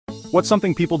What's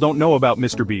something people don't know about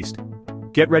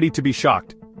MrBeast? Get ready to be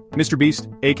shocked.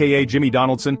 MrBeast, aka Jimmy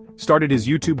Donaldson, started his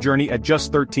YouTube journey at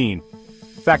just 13.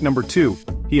 Fact number 2,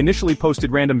 he initially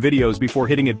posted random videos before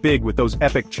hitting it big with those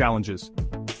epic challenges.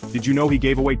 Did you know he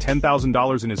gave away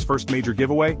 $10,000 in his first major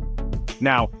giveaway?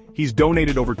 Now, he's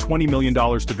donated over $20 million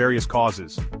to various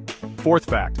causes. Fourth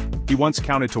fact, he once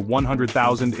counted to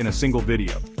 100,000 in a single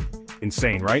video.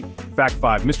 Insane, right? Fact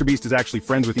 5, MrBeast is actually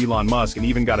friends with Elon Musk and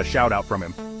even got a shout out from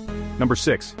him. Number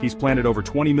 6, he's planted over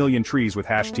 20 million trees with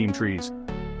 #TeamTrees.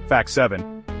 Fact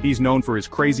 7, he's known for his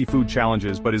crazy food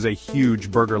challenges but is a huge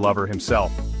burger lover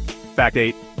himself. Fact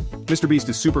 8, MrBeast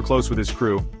is super close with his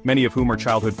crew, many of whom are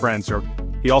childhood friends, or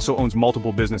he also owns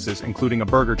multiple businesses, including a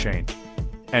burger chain.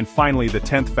 And finally, the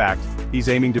 10th fact, he's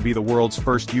aiming to be the world's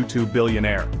first YouTube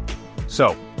billionaire.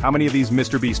 So, how many of these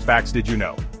MrBeast facts did you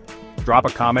know? Drop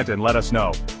a comment and let us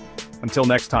know. Until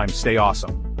next time, stay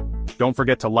awesome. Don't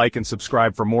forget to like and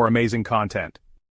subscribe for more amazing content.